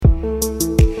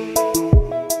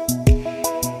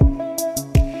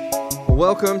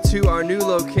welcome to our new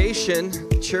location,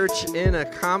 Church in a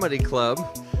Comedy Club.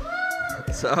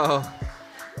 So,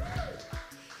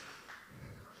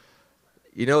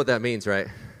 you know what that means, right?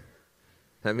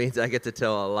 That means I get to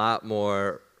tell a lot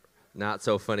more not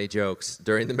so funny jokes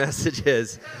during the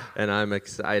messages, and I'm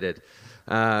excited.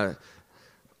 Well,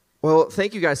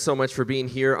 thank you guys so much for being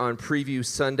here on Preview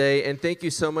Sunday, and thank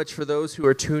you so much for those who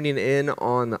are tuning in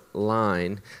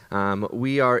online.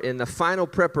 We are in the final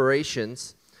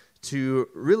preparations to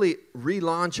really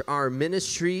relaunch our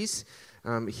ministries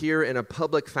here in a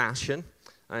public fashion.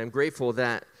 I am grateful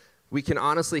that we can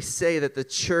honestly say that the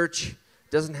church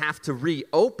doesn't have to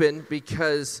reopen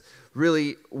because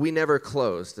really we never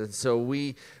closed. And so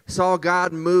we saw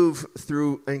God move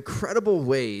through incredible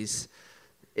ways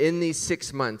in these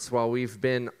 6 months while we've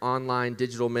been online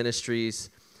digital ministries.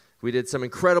 We did some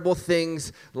incredible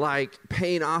things like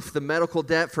paying off the medical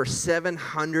debt for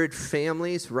 700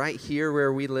 families right here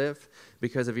where we live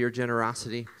because of your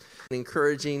generosity.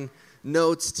 Encouraging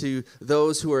notes to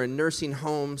those who are in nursing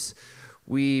homes.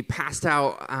 We passed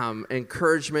out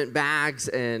encouragement bags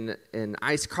and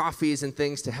iced coffees and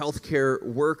things to healthcare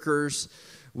workers.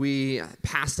 We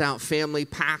passed out family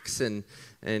packs and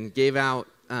gave out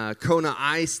Kona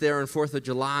Ice there on 4th of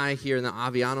July here in the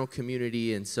Aviano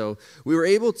community. And so we were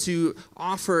able to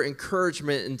offer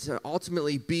encouragement and to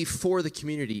ultimately be for the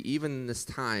community, even in this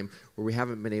time where we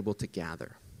haven't been able to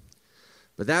gather.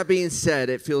 But that being said,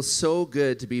 it feels so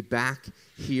good to be back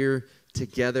here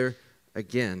together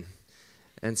again.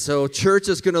 And so church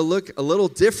is going to look a little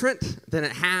different than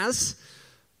it has,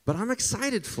 but I'm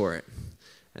excited for it.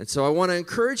 And so I want to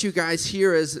encourage you guys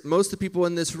here, as most of the people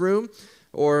in this room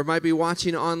or might be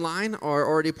watching online are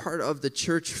already part of the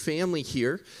church family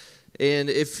here. And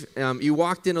if you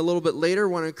walked in a little bit later, I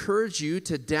want to encourage you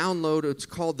to download what's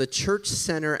called the Church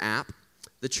Center app.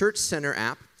 The Church Center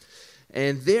app.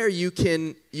 And there you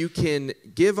can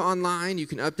give online, you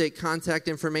can update contact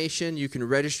information, you can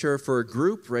register for a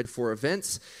group, read for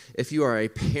events. If you are a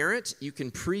parent, you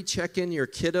can pre-check in your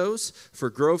kiddos for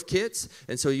Grove Kids.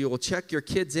 And so you will check your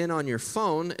kids in on your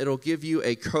phone. It'll give you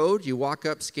a code. You walk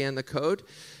up, scan the code,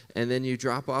 and then you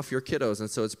drop off your kiddos.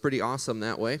 And so it's pretty awesome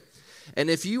that way. And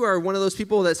if you are one of those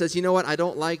people that says, you know what, I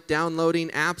don't like downloading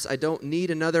apps, I don't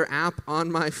need another app on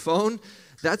my phone,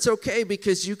 that's okay,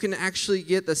 because you can actually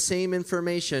get the same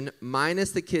information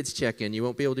minus the kids check-in. You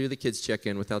won't be able to do the kids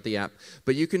check-in without the app.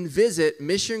 But you can visit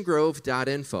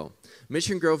missiongrove.info.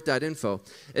 missiongrove.info.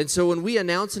 And so when we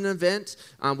announce an event,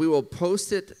 we will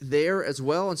post it there as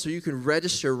well. And so you can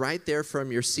register right there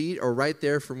from your seat or right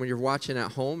there from when you're watching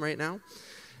at home right now.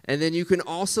 And then you can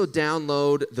also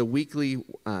download the weekly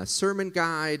sermon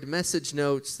guide, message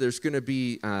notes. There's going to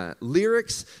be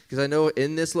lyrics, because I know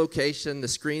in this location the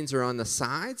screens are on the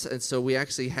sides, and so we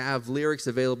actually have lyrics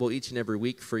available each and every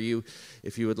week for you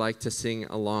if you would like to sing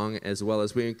along, as well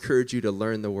as we encourage you to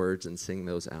learn the words and sing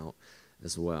those out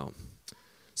as well.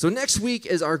 So next week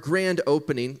is our grand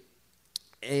opening,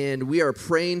 and we are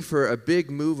praying for a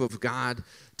big move of God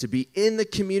to be in the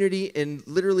community in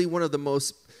literally one of the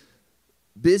most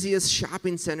busiest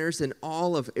shopping centers in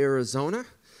all of Arizona,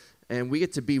 and we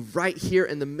get to be right here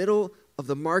in the middle of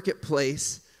the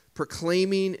marketplace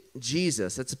proclaiming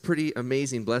Jesus. That's a pretty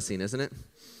amazing blessing, isn't it?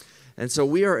 And so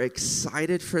we are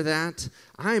excited for that.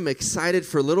 I'm excited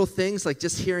for little things like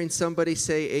just hearing somebody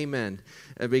say amen.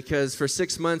 Because for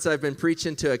 6 months I've been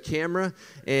preaching to a camera,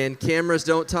 and cameras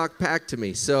don't talk back to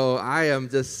me. So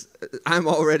I'm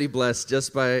already blessed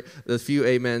just by the few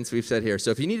amens we've said here.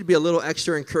 So if you need to be a little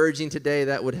extra encouraging today,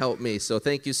 that would help me. So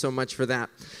thank you so much for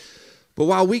that. But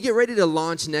while we get ready to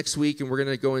launch next week, and we're going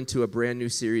to go into a brand new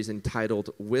series entitled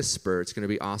Whisper, it's going to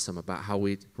be awesome about how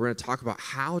we're going to talk about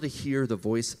how to hear the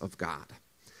voice of God.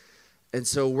 And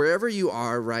so wherever you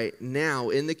are right now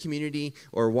in the community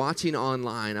or watching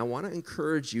online, I want to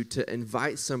encourage you to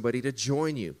invite somebody to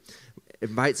join you.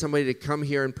 Invite somebody to come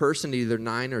here in person, either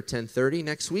 9 or 10:30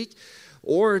 next week,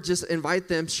 or just invite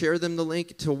them, share them the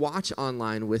link to watch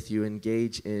online with you,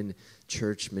 engage in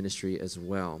church ministry as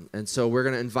well. And so we're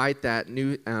going to invite that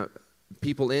new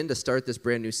people in to start this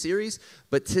brand new series.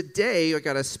 But today I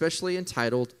got a specially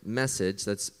entitled message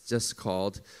that's just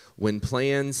called When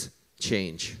Plans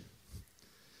Change.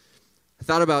 I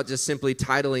thought about just simply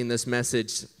titling this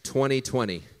message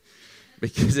 2020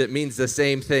 because it means the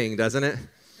same thing, doesn't it?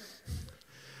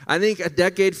 I think a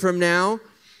decade from now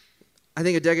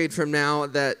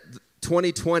that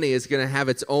 2020 is going to have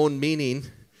its own meaning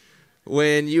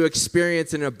when you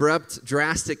experience an abrupt,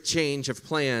 drastic change of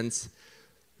plans.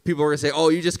 People are going to say, oh,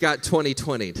 you just got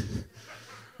 2020'd.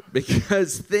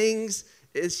 Because things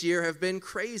this year have been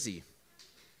crazy.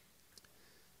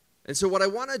 And so what I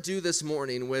want to do this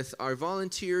morning with our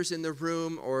volunteers in the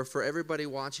room or for everybody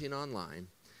watching online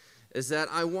is that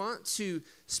I want to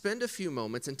spend a few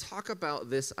moments and talk about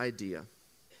this idea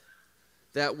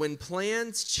that when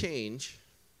plans change,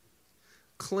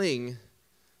 cling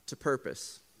to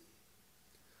purpose.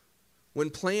 When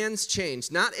plans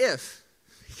change, not if,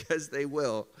 because they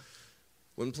will,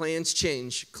 when plans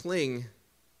change, cling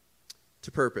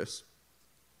to purpose.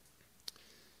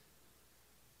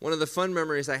 One of the fun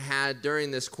memories I had during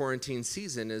this quarantine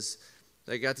season is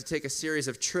I got to take a series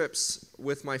of trips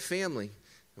with my family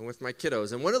and with my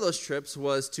kiddos. And one of those trips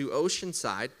was to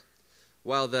Oceanside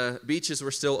while the beaches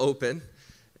were still open.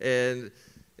 And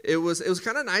it was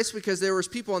kind of nice because there was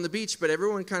people on the beach, but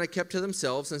everyone kind of kept to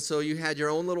themselves. And so you had your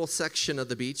own little section of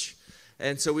the beach.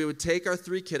 And so we would take our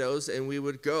 3 kiddos and we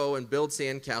would go and build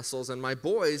sandcastles. And my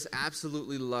boys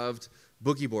absolutely loved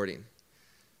boogie boarding.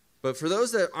 But for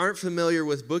those that aren't familiar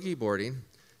with boogie boarding,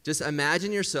 just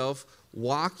imagine yourself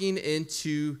walking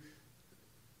into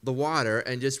the water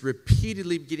and just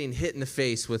repeatedly getting hit in the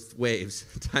face with waves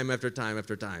time after time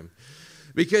after time.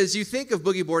 Because you think of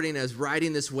boogie boarding as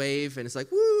riding this wave, and it's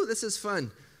like, woo, this is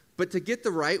fun. But to get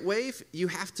the right wave, you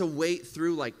have to wait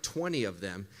through like 20 of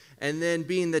them. And then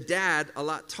being the dad, a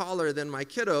lot taller than my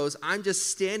kiddos, I'm just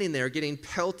standing there getting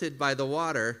pelted by the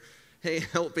water,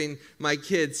 helping my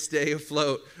kids stay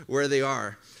afloat where they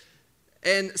are.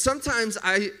 And sometimes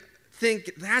I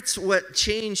think that's what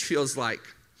change feels like.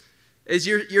 Is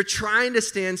you're trying to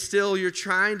stand still, you're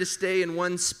trying to stay in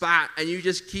one spot, and you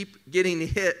just keep getting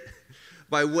hit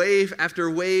by wave after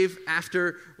wave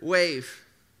after wave.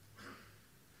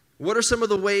 What are some of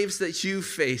the waves that you've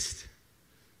faced?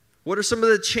 What are some of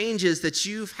the changes that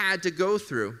you've had to go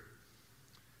through?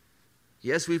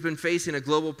 Yes, we've been facing a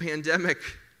global pandemic.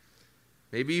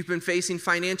 Maybe you've been facing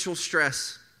financial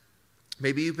stress.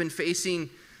 Maybe you've been facing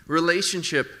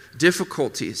relationship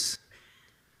difficulties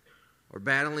or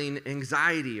battling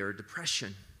anxiety or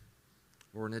depression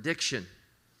or an addiction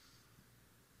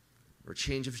or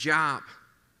change of job.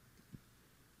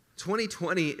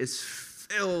 2020 is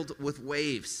filled with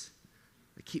waves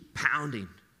that keep pounding,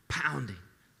 pounding,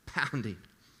 pounding.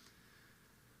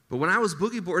 But when I was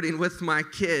boogie boarding with my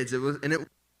kids, it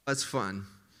was fun.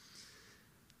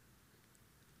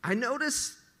 I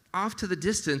noticed off to the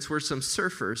distance were some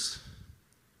surfers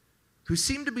who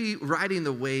seemed to be riding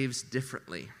the waves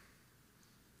differently.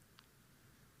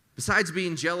 Besides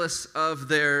being jealous of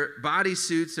their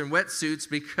bodysuits and wetsuits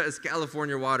because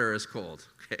California water is cold,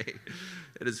 okay?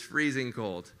 It is freezing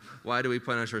cold. Why do we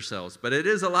punish ourselves? But it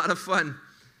is a lot of fun.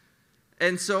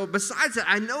 And so besides that,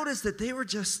 I noticed that they were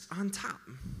just on top.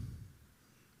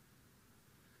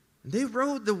 They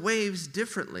rode the waves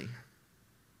differently.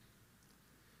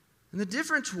 And the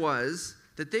difference was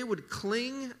that they would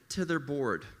cling to their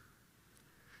board.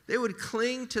 They would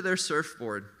cling to their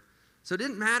surfboard. So it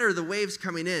didn't matter the waves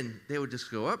coming in. They would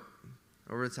just go up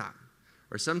over the top.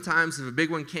 Or sometimes if a big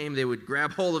one came, they would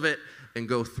grab hold of it and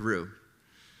go through.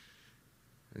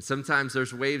 And sometimes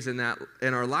there's waves in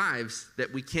our lives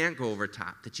that we can't go over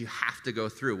top, that you have to go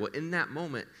through. Well, in that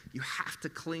moment, you have to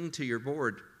cling to your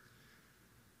board.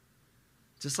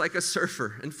 Just like a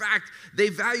surfer. In fact, they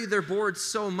value their board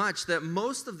so much that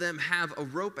most of them have a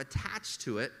rope attached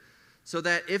to it so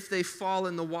that if they fall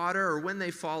in the water or when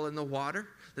they fall in the water,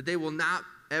 that they will not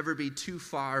ever be too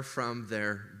far from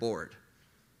their board.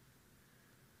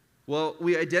 Well,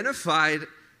 we identified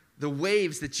the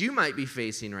waves that you might be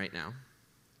facing right now.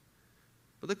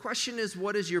 But the question is,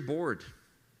 what is your board?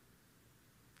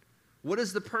 What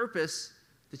is the purpose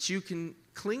that you can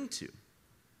cling to?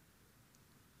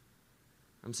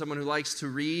 I'm someone who likes to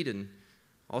read and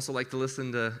also like to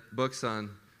listen to books on,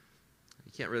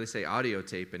 you can't really say audio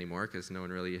tape anymore because no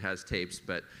one really has tapes,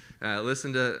 but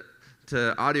listen to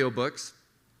audiobooks.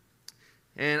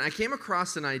 And I came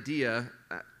across an idea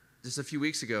just a few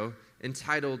weeks ago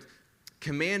entitled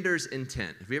Commander's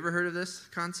Intent. Have you ever heard of this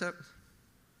concept?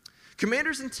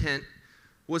 Commander's Intent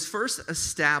was first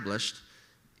established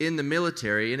in the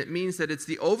military, and it means that it's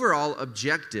the overall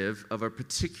objective of a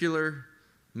particular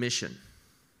mission.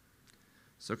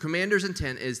 So commander's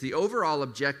intent is the overall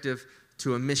objective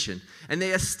to a mission. And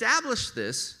they established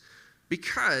this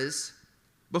because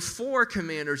before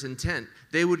commander's intent,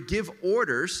 they would give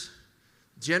orders.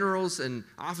 Generals and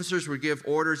officers would give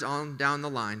orders on down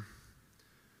the line.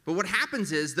 But what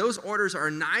happens is those orders are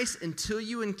nice until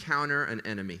you encounter an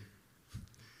enemy.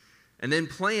 And then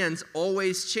plans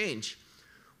always change.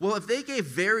 Well, if they gave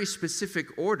very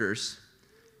specific orders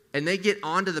and they get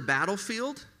onto the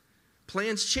battlefield,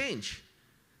 plans change.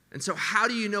 And so how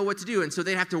do you know what to do? And so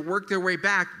they'd have to work their way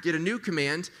back, get a new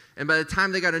command, and by the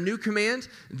time they got a new command,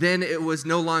 then it was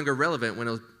no longer relevant when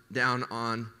it was down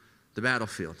on the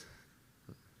battlefield.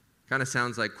 Kind of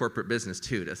sounds like corporate business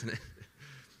too, doesn't it?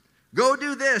 Go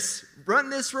do this, run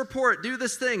this report, do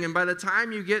this thing, and by the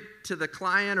time you get to the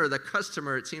client or the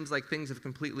customer, it seems like things have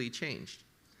completely changed.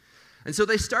 And so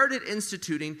they started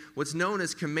instituting what's known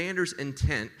as commander's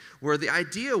intent, where the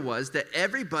idea was that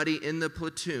everybody in the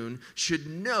platoon should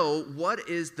know what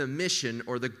is the mission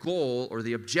or the goal or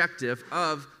the objective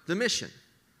of the mission.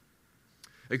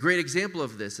 A great example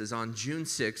of this is on June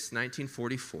 6,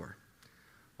 1944,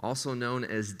 also known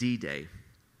as D-Day.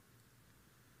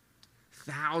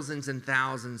 Thousands and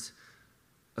thousands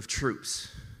of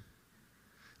troops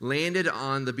landed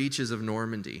on the beaches of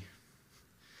Normandy.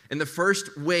 In the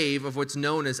first wave of what's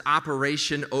known as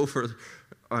Operation Overload.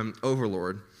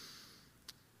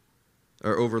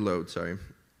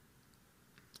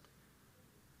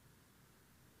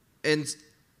 And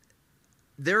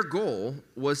their goal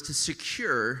was to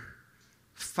secure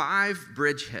 5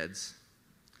 bridgeheads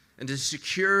and to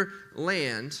secure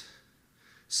land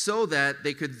so that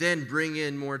they could then bring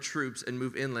in more troops and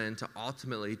move inland to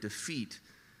ultimately defeat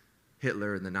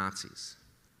Hitler and the Nazis.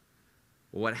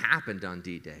 What happened on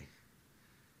D-Day?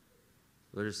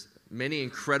 There's many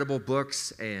incredible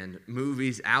books and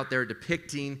movies out there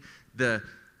depicting the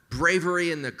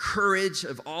bravery and the courage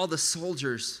of all the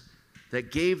soldiers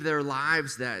that gave their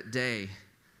lives that day.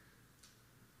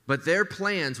 But their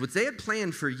plans, which they had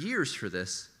planned for years for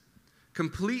this,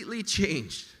 completely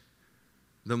changed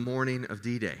the morning of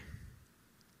D-Day.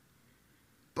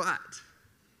 But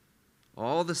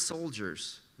all the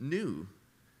soldiers knew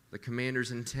the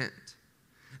commander's intent.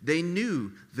 They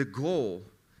knew the goal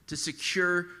to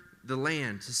secure the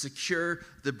land, to secure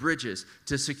the bridges,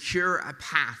 to secure a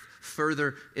path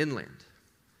further inland.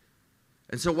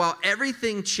 And so while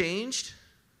everything changed,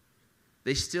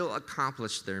 they still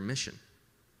accomplished their mission.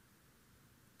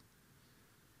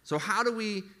 So how do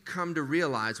we come to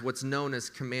realize what's known as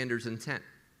commander's intent?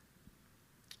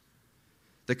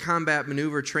 The Combat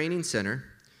Maneuver Training Center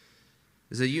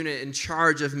is a unit in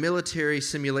charge of military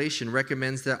simulation,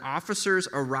 recommends that officers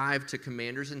arrive to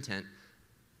commander's intent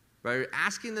by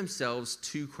asking themselves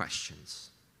 2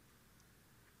 questions.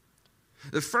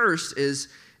 The first is,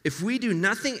 if we do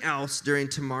nothing else during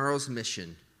tomorrow's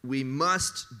mission, we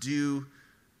must do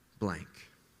blank.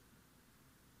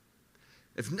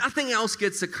 If nothing else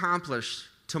gets accomplished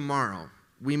tomorrow,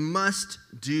 we must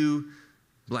do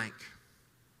blank.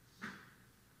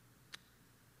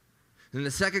 And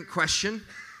the second question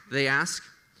they ask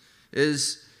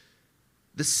is,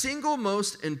 the single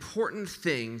most important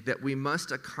thing that we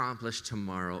must accomplish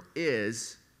tomorrow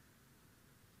is,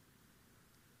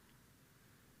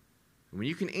 when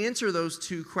you can answer those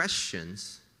 2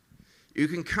 questions, you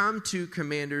can come to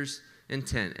commander's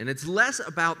intent. And it's less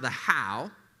about the how,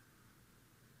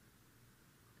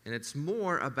 and it's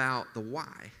more about the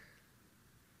why,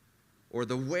 or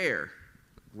the where.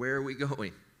 Where are we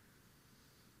going?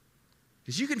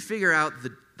 Because you can figure out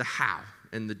the how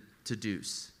and the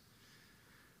to-dos.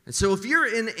 And so if you're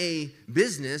in a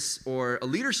business or a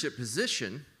leadership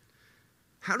position,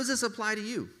 how does this apply to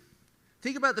you?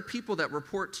 Think about the people that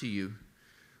report to you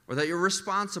or that you're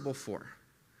responsible for.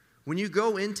 When you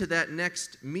go into that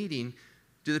next meeting,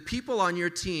 do the people on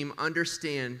your team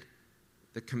understand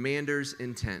the commander's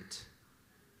intent?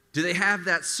 Do they have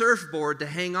that surfboard to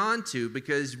hang on to?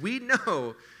 Because we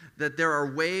know that there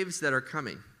are waves that are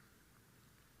coming.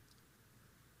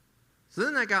 So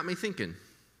then that got me thinking,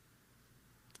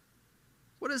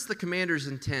 what is the commander's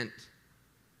intent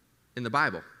in the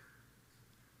Bible?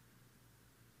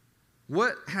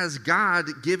 What has God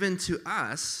given to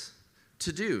us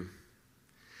to do?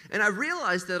 And I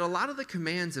realized that a lot of the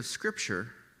commands of Scripture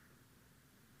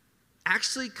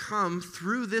actually come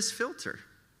through this filter.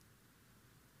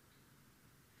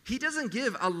 He doesn't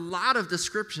give a lot of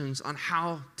descriptions on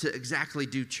how to exactly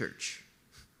do church.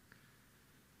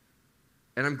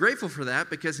 And I'm grateful for that,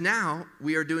 because now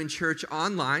we are doing church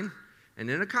online and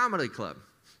in a comedy club.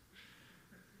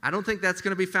 I don't think that's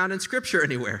going to be found in Scripture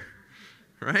anywhere,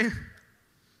 right?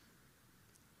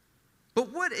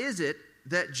 But what is it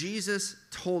that Jesus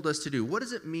told us to do? What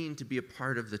does it mean to be a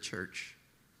part of the church?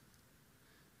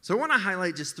 So I want to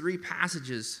highlight just 3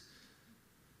 passages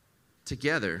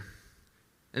together.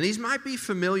 And these might be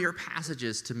familiar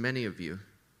passages to many of you.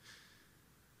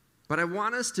 But I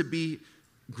want us to be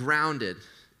grounded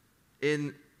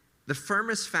in the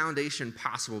firmest foundation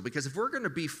possible, because if we're going to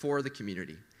be for the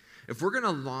community, if we're going to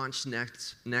launch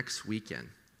next weekend,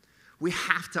 we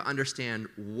have to understand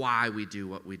why we do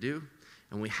what we do,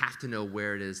 and we have to know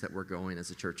where it is that we're going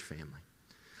as a church family.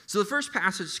 So the first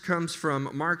passage comes from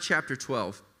Mark chapter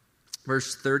 12,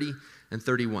 verse 30 and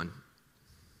 31.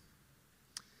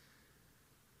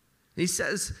 He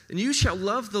says, "And you shall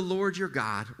love the Lord your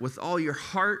God with all your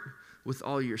heart, with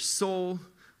all your soul,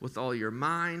 with all your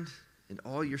mind, and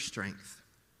all your strength."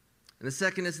 And the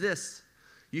second is this: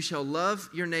 you shall love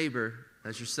your neighbor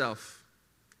as yourself.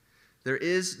 There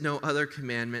is no other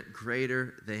commandment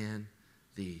greater than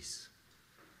these.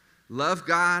 Love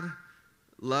God,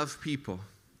 love people.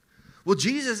 Well,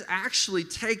 Jesus actually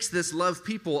takes this love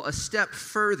people a step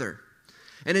further.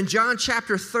 And in John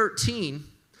chapter 13,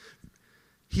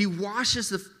 he washes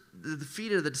the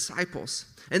feet of the disciples.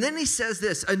 And then he says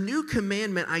this: "A new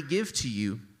commandment I give to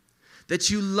you,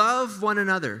 that you love one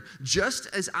another. Just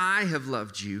as I have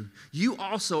loved you, you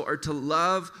also are to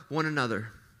love one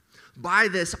another. By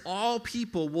this, all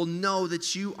people will know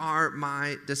that you are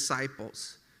my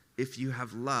disciples, if you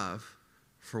have love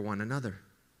for one another."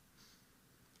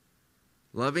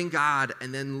 Loving God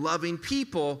and then loving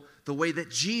people the way that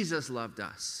Jesus loved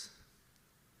us.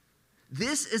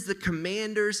 This is the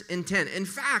commander's intent. In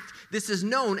fact, this is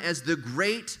known as the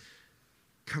Great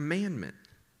Commandment.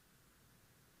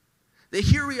 That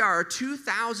here we are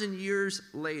 2,000 years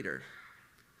later,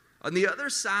 on the other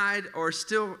side, or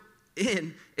still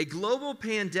in a global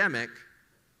pandemic,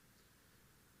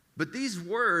 but these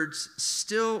words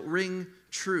still ring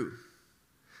true.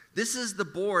 This is the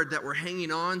board that we're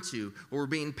hanging on to, or we're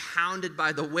being pounded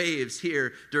by the waves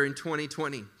here during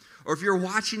 2020. Or if you're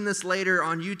watching this later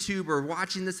on YouTube or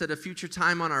watching this at a future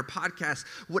time on our podcast,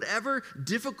 whatever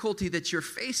difficulty that you're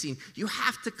facing, you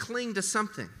have to cling to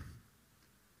something.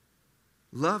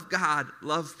 Love God,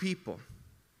 love people.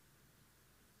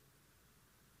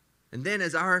 And then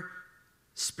as our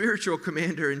spiritual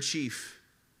commander-in-chief,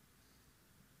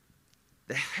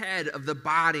 the head of the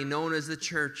body known as the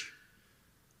church,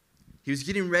 he was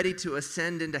getting ready to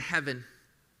ascend into heaven.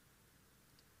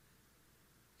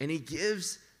 And he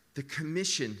gives the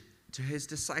commission to his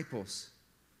disciples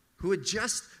who had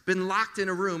just been locked in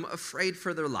a room afraid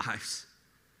for their lives.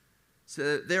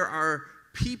 So there are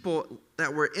people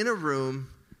that were in a room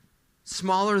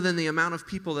smaller than the amount of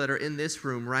people that are in this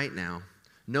room right now.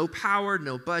 No power,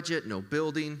 no budget, no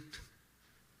building,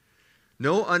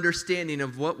 no understanding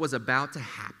of what was about to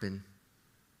happen.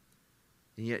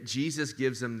 And yet Jesus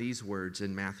gives them these words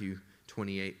in Matthew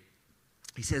 28.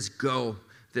 He says, "Go,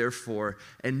 therefore,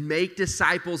 and make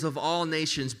disciples of all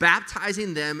nations,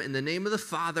 baptizing them in the name of the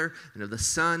Father and of the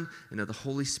Son and of the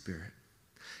Holy Spirit,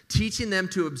 teaching them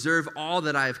to observe all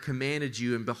that I have commanded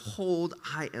you, and behold,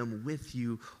 I am with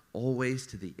you always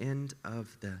to the end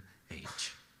of the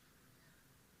age."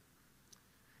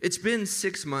 It's been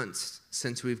 6 months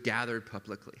since we've gathered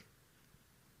publicly.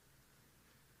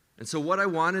 And so what I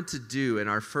wanted to do in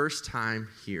our first time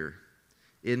here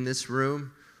in this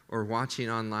room or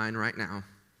watching online right now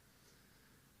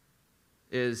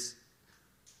is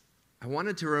I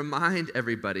wanted to remind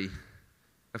everybody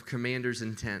of Commander's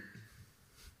intent.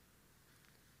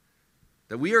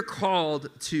 That we are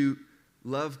called to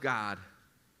love God,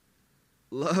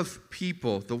 love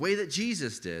people the way that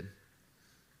Jesus did,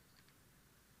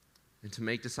 and to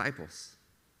make disciples.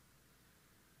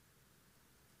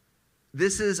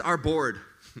 This is our board.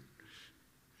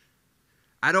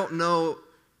 I don't know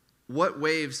what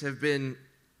waves have been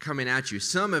coming at you.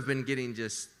 Some have been getting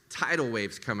just tidal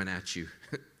waves coming at you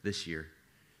this year.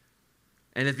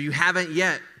 And if you haven't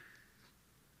yet,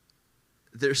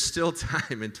 there's still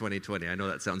time in 2020. I know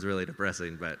that sounds really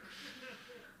depressing, but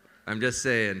I'm just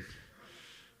saying,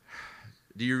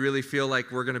 do you really feel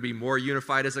like we're going to be more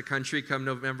unified as a country come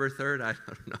November 3rd? I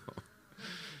don't know.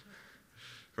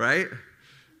 Right?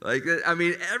 Like, I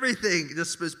mean, everything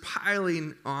just was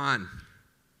piling on.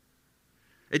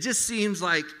 It just seems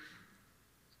like,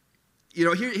 you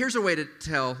know, here's a way to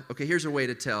tell, here's a way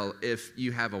to tell if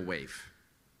you have a wave.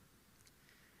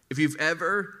 If you've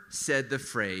ever said the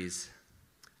phrase,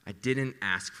 "I didn't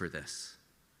ask for this."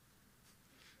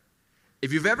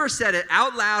 If you've ever said it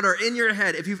out loud or in your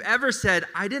head, if you've ever said,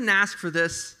 "I didn't ask for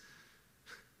this.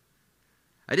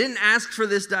 I didn't ask for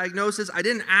this diagnosis. I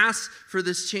didn't ask for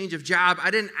this change of job.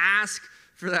 I didn't ask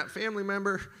for that family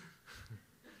member."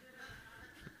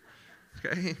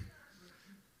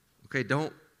 Okay,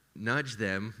 don't nudge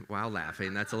them while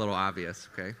laughing. That's a little obvious,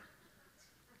 okay?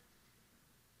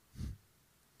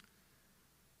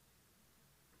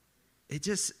 It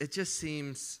just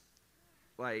seems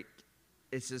like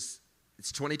it's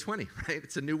 2020, right?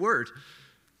 It's a new word.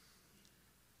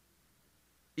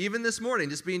 Even this morning,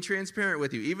 just being transparent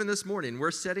with you, even this morning,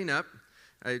 we're setting up.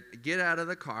 I get out of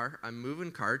the car, I'm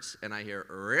moving carts, and I hear,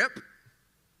 "Rip."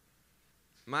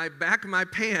 my back of my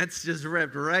pants just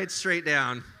ripped right straight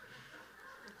down.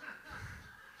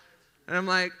 And I'm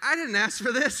like, I didn't ask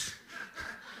for this.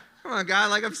 Come on, God,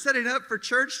 like I'm setting up for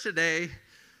church today.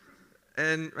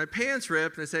 And my pants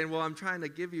ripped, and I'm saying, well, I'm trying to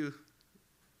give you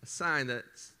a sign that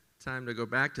it's time to go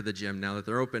back to the gym now that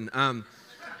they're open.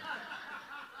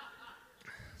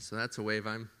 So that's a wave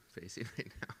I'm facing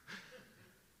right now.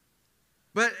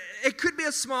 But it could be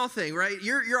a small thing, right?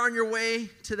 You're on your way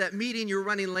to that meeting, you're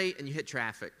running late, and you hit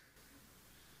traffic.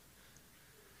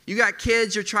 You got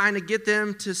kids, you're trying to get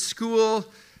them to school,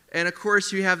 and of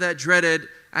course you have that dreaded,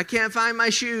 I can't find my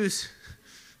shoes.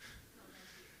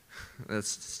 That's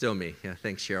still me. Yeah,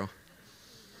 thanks, Cheryl.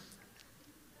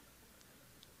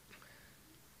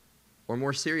 Or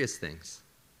more serious things.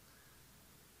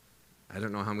 I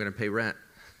don't know how I'm going to pay rent.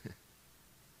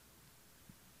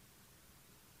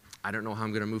 I don't know how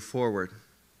I'm going to move forward.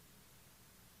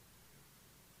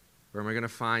 Where am I going to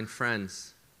find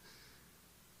friends?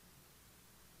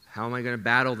 How am I going to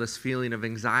battle this feeling of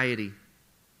anxiety?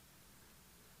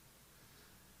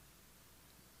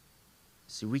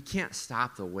 See, we can't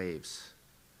stop the waves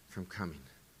from coming.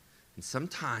 And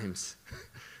sometimes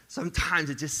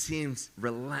it just seems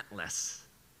relentless.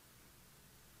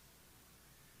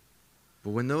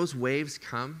 But when those waves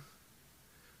come,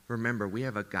 remember, we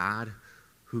have a God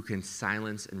who can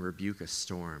silence and rebuke a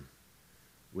storm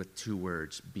with 2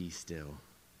 words, be still.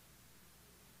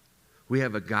 We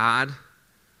have a God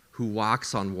who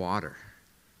walks on water.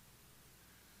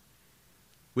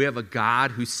 We have a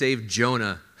God who saved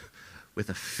Jonah with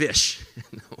a fish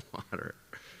in the water.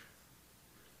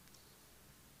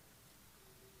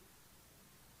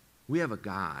 We have a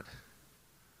God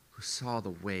who saw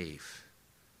the wave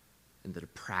and the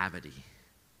depravity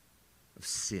of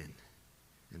sin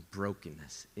and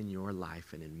brokenness in your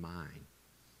life and in mine.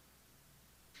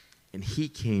 And he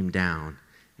came down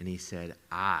and he said,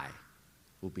 I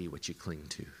will be what you cling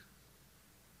to.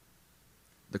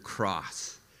 The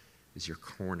cross is your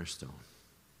cornerstone.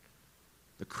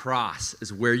 The cross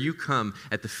is where you come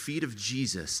at the feet of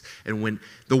Jesus, and when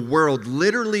the world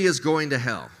literally is going to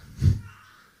hell,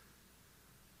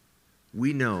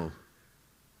 we know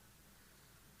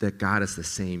that God is the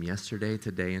same yesterday,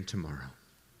 today, and tomorrow.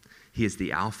 He is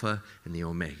the Alpha and the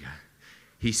Omega.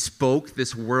 He spoke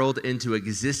this world into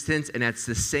existence, and it's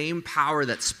the same power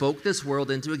that spoke this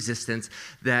world into existence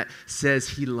that says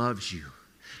he loves you,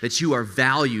 that you are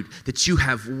valued, that you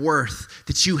have worth,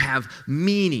 that you have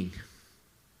meaning.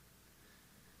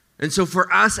 And so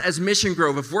for us as Mission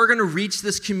Grove, if we're going to reach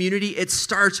this community, it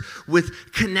starts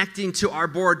with connecting to our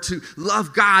board, to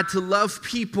love God, to love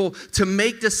people, to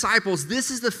make disciples.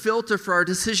 This is the filter for our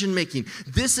decision making.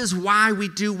 This is why we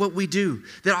do what we do.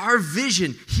 That our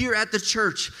vision here at the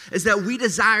church is that we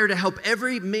desire to help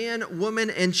every man, woman,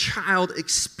 and child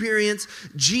experience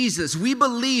Jesus. We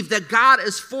believe that God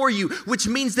is for you, which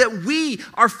means that we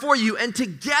are for you, and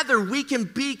together we can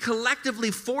be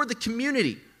collectively for the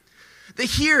community. That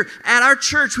here at our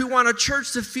church, we want a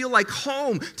church to feel like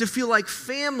home, to feel like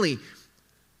family.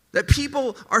 That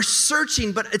people are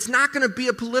searching, but it's not going to be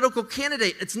a political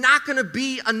candidate. It's not going to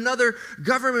be another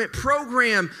government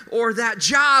program or that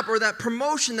job or that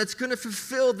promotion that's going to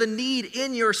fulfill the need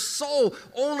in your soul.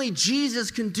 Only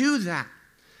Jesus can do that.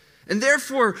 And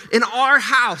therefore, in our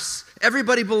house,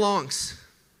 everybody belongs.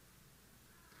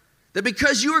 That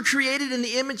because you were created in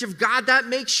the image of God, that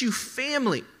makes you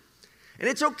family. And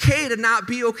it's okay to not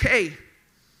be okay.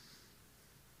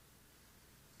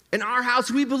 In our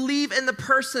house, we believe in the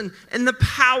person and the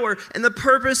power and the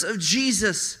purpose of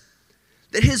Jesus.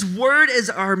 That his word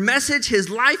is our message, his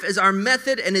life is our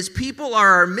method, and his people are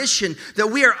our mission.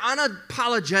 That we are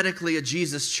unapologetically a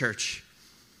Jesus church.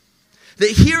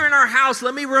 That here in our house,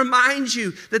 let me remind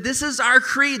you that this is our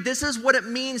creed. This is what it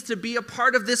means to be a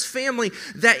part of this family.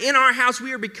 That in our house,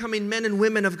 we are becoming men and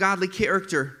women of godly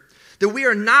character. That we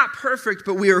are not perfect,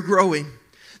 but we are growing.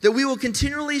 That we will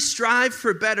continually strive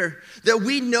for better. That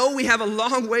we know we have a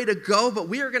long way to go, but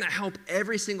we are going to help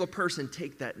every single person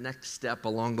take that next step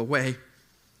along the way.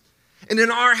 And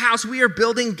in our house, we are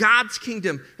building God's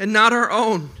kingdom and not our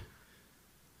own.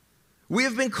 We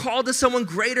have been called to someone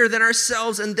greater than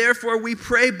ourselves, and therefore we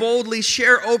pray boldly,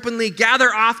 share openly,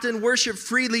 gather often, worship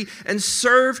freely, and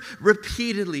serve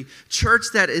repeatedly. Church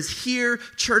that is here,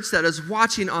 church that is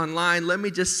watching online, let me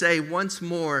just say once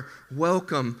more,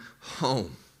 welcome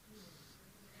home.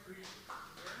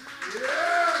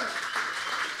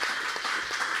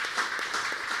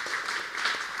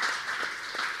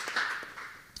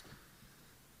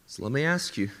 So let me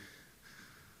ask you,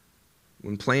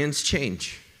 when plans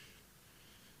change,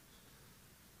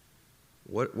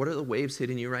 what are the waves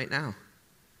hitting you right now?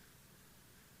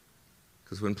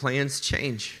 Because when plans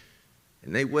change,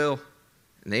 and they will,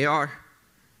 and they are,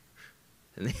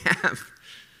 and they have,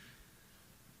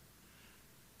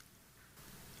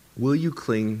 will you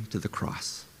cling to the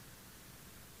cross?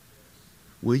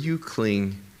 Will you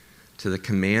cling to the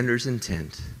commander's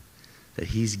intent that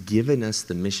he's given us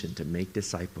the mission to make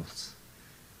disciples?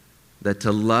 That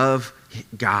to love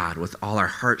God with all our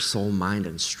heart, soul, mind,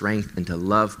 and strength, and to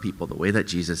love people the way that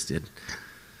Jesus did,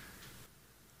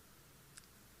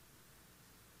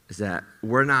 is that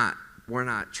we're not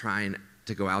trying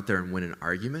to go out there and win an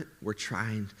argument. We're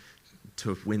trying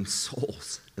to win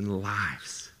souls and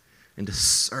lives and to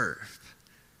serve.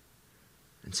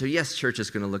 And so, yes, church is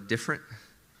going to look different.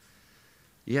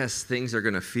 Yes, things are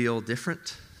going to feel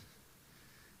different.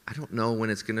 I don't know when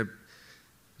it's going to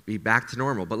be back to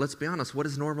normal, but let's be honest, what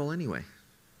is normal anyway?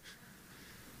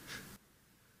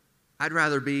 I'd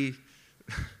rather be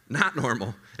not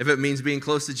normal if it means being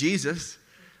close to Jesus.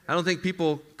 I don't think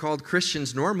people called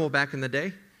Christians normal back in the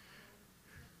day.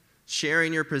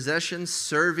 Sharing your possessions,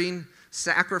 serving,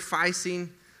 sacrificing,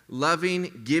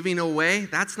 loving, giving away,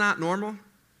 that's not normal.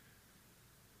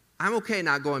 I'm okay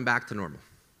not going back to normal.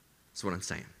 That's what I'm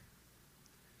saying.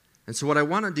 And so what I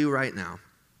want to do right now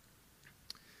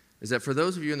is that for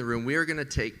those of you in the room, we are going to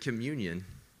take communion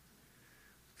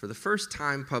for the first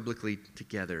time publicly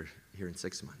together here in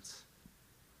 6 months.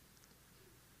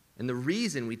 And the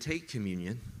reason we take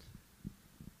communion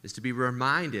is to be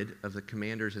reminded of the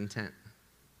commander's intent,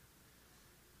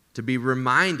 to be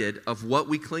reminded of what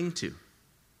we cling to.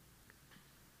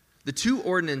 The two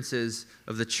ordinances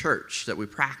of the church that we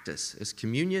practice is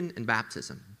communion and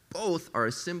baptism. Both are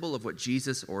a symbol of what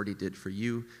Jesus already did for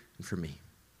you and for me.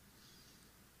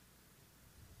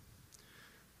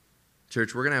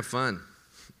 Church, we're going to have fun.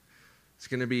 It's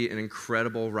going to be an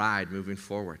incredible ride moving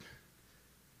forward.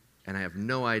 And I have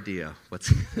no idea what's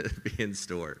going to be in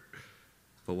store.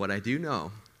 But what I do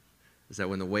know is that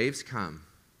when the waves come,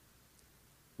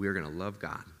 we are going to love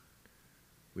God.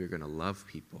 We are going to love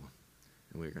people.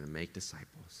 And we are going to make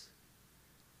disciples.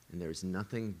 And there's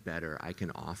nothing better I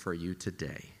can offer you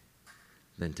today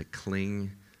than to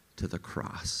cling to the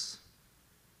cross.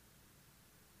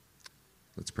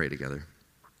 Let's pray together.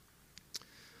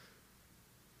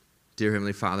 Dear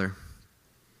Heavenly Father,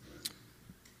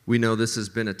 we know this has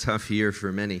been a tough year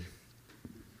for many.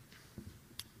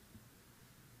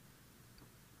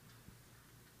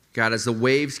 God, as the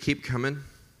waves keep coming,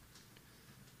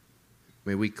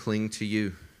 may we cling to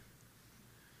you.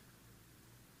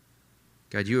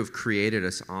 God, you have created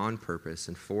us on purpose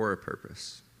and for a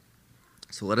purpose.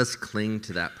 So let us cling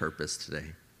to that purpose today.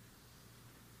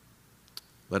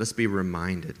 Let us be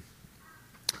reminded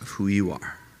of who you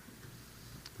are.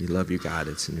 We love you, God.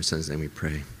 It's in your Son's name we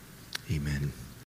pray. Amen.